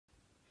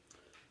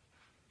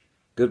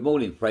Good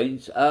morning,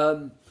 friends.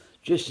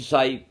 Just to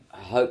say,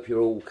 I hope you're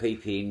all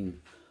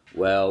keeping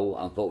well.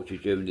 Unfortunately,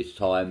 during this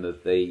time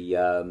of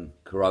the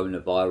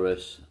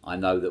coronavirus, I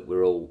know that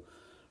we're all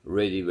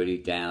really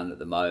down at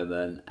the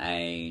moment,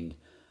 and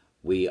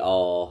we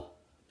are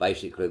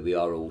we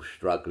are all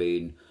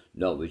struggling,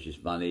 not with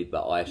just money,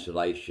 but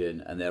isolation.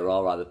 And there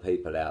are other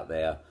people out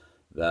there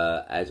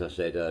that, as I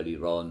said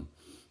earlier on,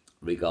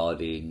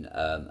 regarding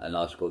an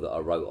article that I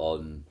wrote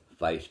on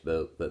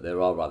Facebook, but there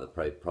are other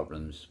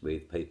problems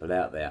with people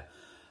out there.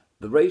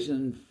 The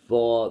reason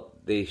for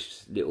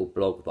this little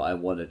blog that I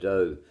want to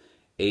do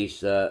is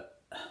that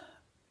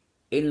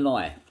in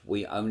life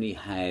we only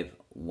have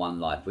one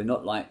life. We're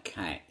not like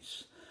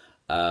cats,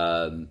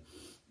 and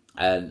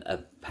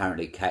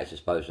apparently cats are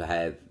supposed to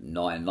have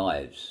 9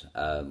 lives,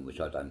 which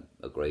I don't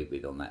agree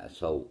with on that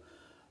at all.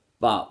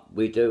 But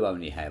we do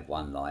only have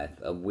one life,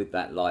 and with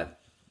that life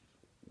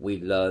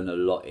we learn a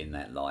lot in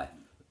that life.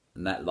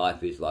 And that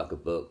life is like a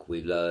book.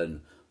 We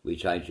learn, we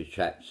change a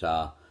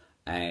chapter,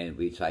 and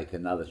we take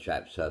another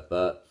chapter.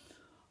 But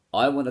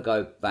I want to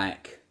go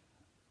back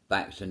to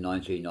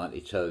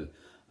 1992,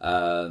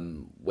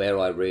 where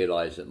I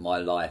realised that my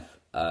life,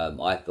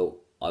 I thought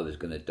I was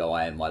going to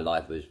die, and my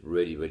life was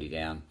really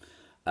down.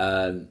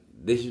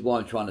 This is why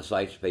I'm trying to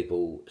say to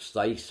people,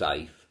 stay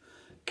safe,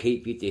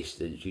 keep your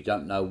distance. You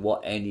don't know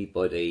what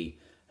anybody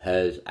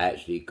has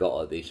actually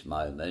got at this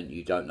moment.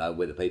 You don't know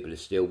whether people are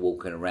still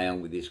walking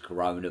around with this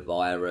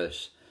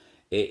coronavirus.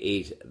 It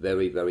is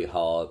very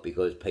hard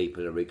because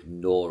people are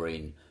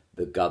ignoring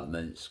the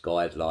government's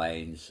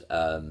guidelines.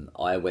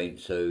 I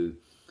went to,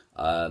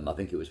 I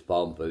think it was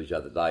Farm Foods the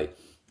other day,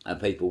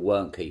 and people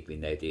weren't keeping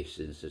their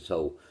distance at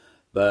all.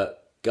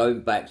 But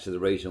going back to the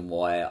reason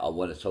why I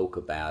want to talk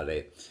about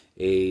it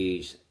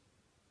is,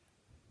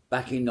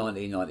 back in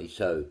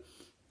 1992,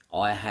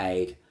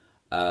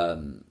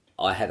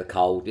 I had a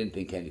cold, didn't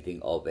think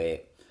anything of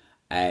it,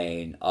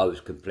 and I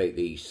was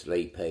completely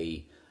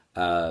sleepy,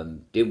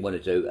 didn't want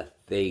to do a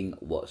thing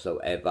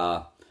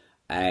whatsoever.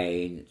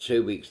 And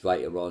 2 weeks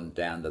later on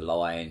down the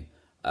line,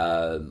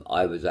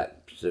 I was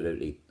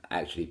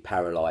actually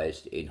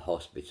paralysed in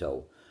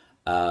hospital.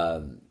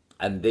 And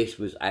this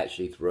was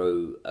actually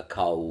through a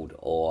cold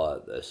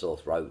or a sore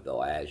throat that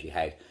I actually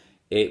had.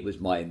 It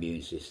was my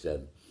immune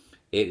system.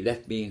 It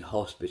left me in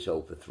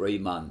hospital for 3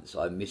 months.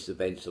 I missed the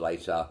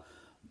ventilator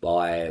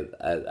by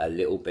a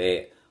little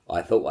bit.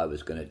 I thought I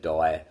was going to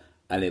die,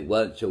 and it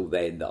weren't till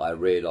then that I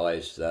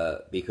realised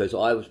that, because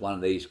I was one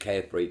of these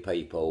carefree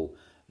people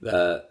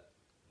that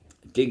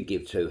didn't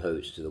give two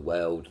hoots to the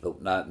world, thought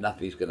no,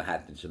 nothing's going to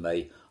happen to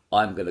me,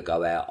 I'm going to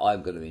go out,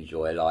 I'm going to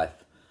enjoy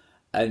life.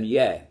 And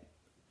yeah,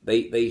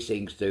 these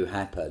things do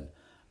happen.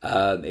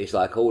 It's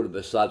like all of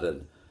a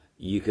sudden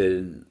you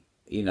can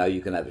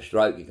have a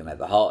stroke, you can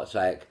have a heart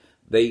attack.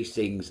 These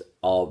things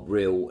are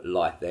real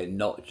life. They're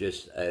not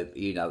just a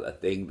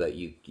thing that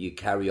you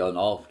carry on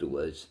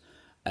afterwards,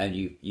 and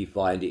you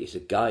find it's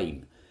a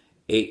game.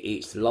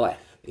 It's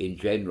life in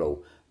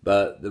general.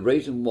 But the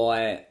reason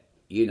why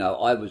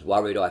I was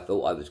worried, I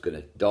thought I was going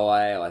to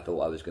die. I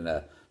thought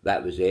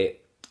that was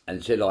it,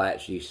 until I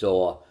actually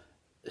saw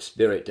a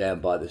spirit down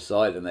by the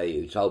side of me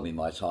who told me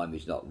my time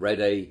is not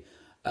ready,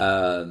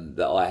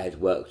 that I had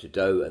work to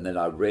do, and then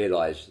I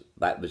realised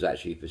that was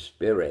actually for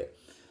spirit.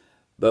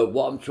 But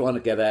what I'm trying to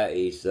get at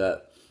is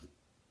that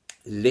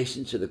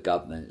listen to the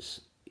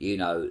governments,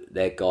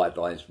 their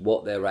guidelines,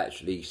 what they're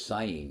actually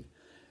saying.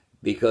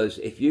 Because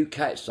if you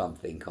catch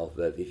something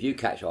if you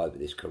catch either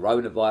this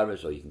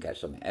coronavirus or you can catch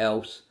something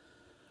else,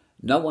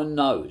 no one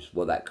knows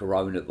what that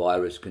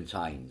coronavirus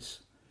contains.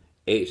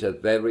 It's a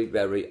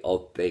very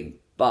odd thing.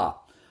 But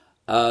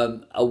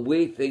a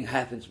weird thing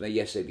happened to me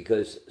yesterday,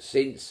 because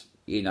since,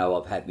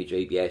 I've had my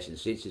GBS, and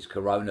since this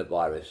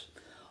coronavirus,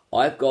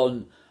 I've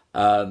gone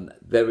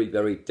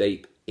very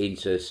deep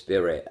into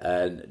spirit,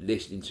 and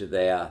listening to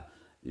their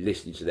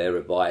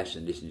advice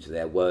and listening to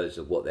their words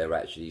of what they're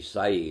actually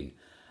saying.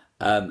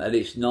 And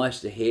it's nice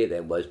to hear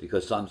their words,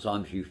 because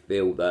sometimes you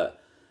feel that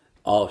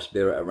our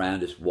spirit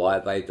around us, why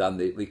have they done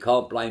this? We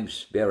can't blame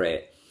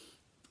spirit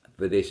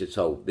for this at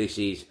all. This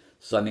is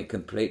something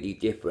completely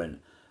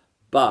different.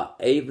 But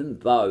even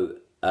though,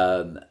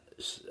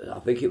 I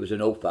think it was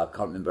an author, I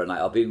can't remember her name,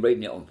 I've been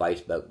reading it on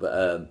Facebook, but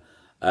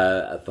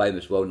a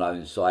famous,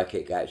 well-known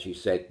psychic actually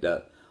said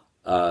that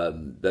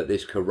that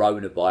this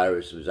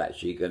coronavirus was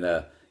actually going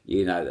to,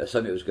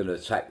 something was going to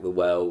attack the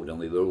world, and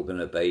we were all going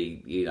to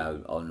be,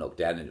 on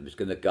lockdown, and it was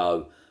going to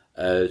go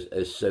as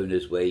soon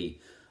as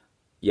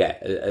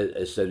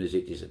as soon as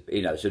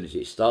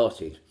it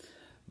started.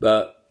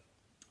 But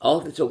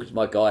after talking to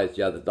my guys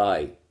the other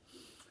day,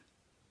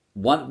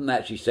 one of them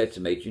actually said to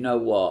me, do you know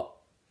what?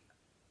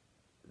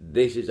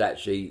 This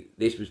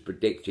was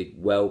predicted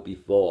well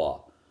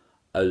before,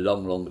 a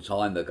long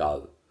time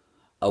ago,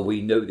 and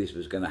we knew this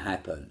was going to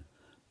happen.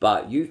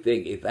 But you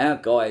think if our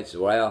guides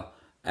or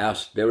our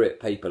spirit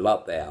people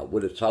up there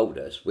would have told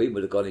us, we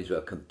would have gone into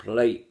a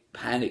complete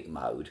panic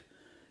mode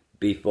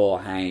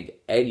beforehand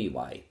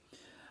anyway.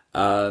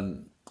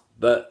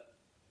 But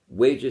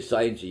we're just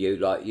saying to you,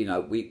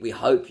 we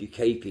hope you're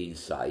keeping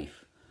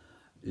safe.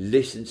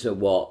 listen to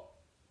what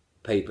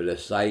people are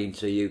saying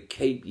to you,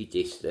 keep your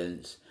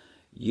distance.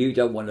 You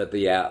don't want to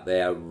be out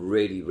there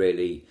really,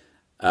 really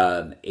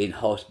in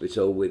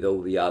hospital with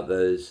all the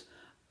others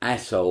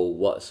at all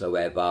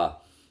whatsoever.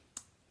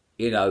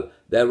 You know,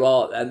 there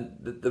are, and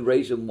the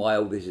reason why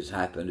all this has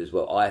happened is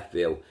what I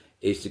feel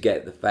is to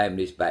get the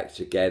families back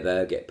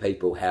together, get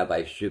people how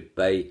they should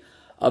be.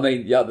 I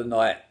mean, the other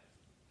night,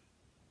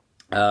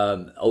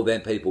 all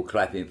them people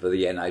clapping for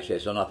the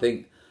NHS, and I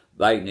think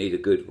they need a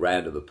good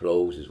round of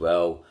applause as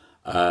well.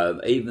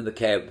 Even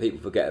the people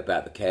forget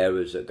about the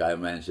carers that go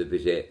around to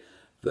visit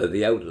for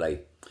the elderly.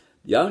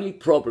 The only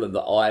problem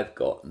that I've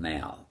got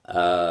now,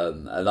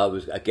 and I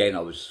was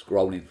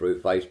scrolling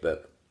through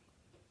Facebook,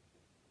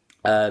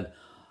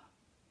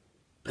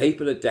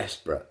 people are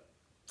desperate.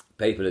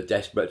 People are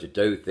desperate to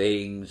do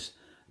things.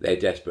 They're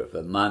desperate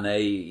for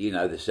money. You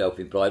know, they're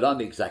self-employed. I'm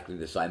exactly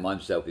the same.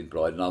 I'm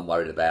self-employed and I'm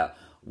worried about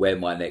where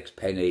my next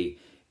penny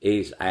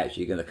is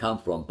actually going to come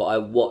from. But I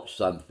watched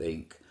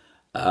something,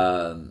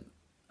 I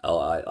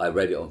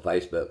read it on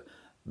Facebook,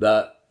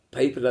 that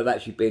people have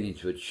actually been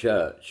into a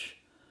church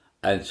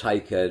and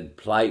taken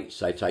plates,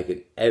 they've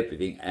taken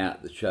everything out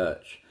of the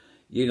church.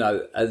 You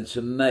know, and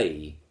to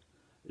me,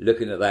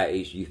 looking at that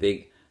is you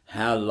think,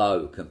 how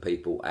low can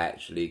people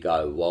actually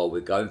go while we're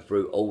going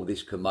through all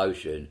this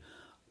commotion,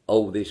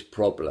 all this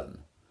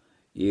problem,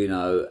 you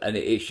know, and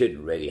it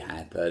shouldn't really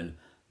happen,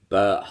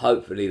 but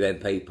hopefully then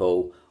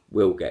people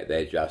will get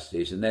their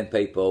justice, and then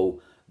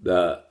people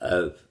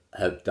that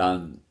have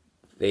done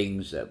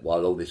things that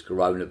while all this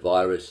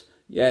coronavirus,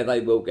 yeah,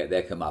 they will get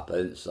their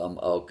comeuppance,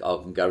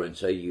 I can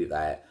guarantee you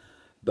that.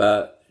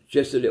 But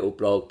just a little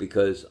blog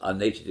because I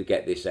needed to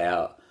get this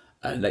out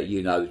and let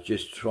you know,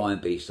 just try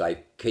and be safe,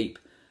 keep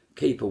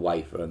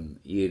away from,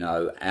 you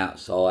know,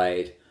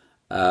 outside,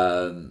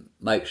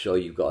 make sure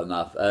you've got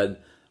enough. And,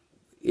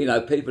 you know,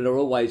 people are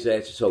always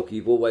there to talk.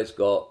 You've always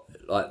got,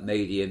 like,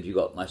 mediums. You've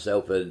got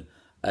myself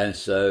and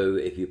so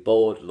if you're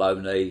bored,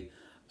 lonely,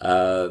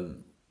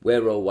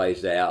 we're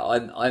always there.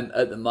 I'm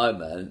at the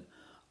moment,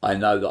 I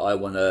know that I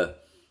want to,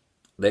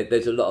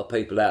 there's a lot of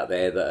people out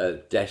there that are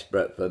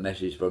desperate for a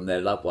message from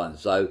their loved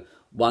ones. So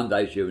one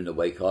day during the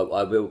week,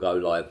 I will go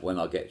live when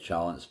I get a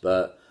chance.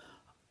 But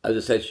as I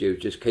said to you,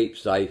 just keep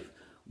safe.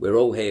 We're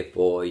all here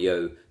for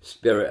you.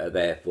 Spirit are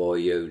there for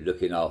you,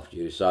 looking after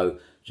you. So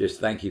just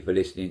thank you for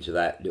listening to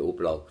that little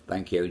blog.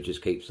 Thank you, and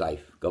just keep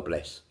safe. God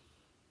bless.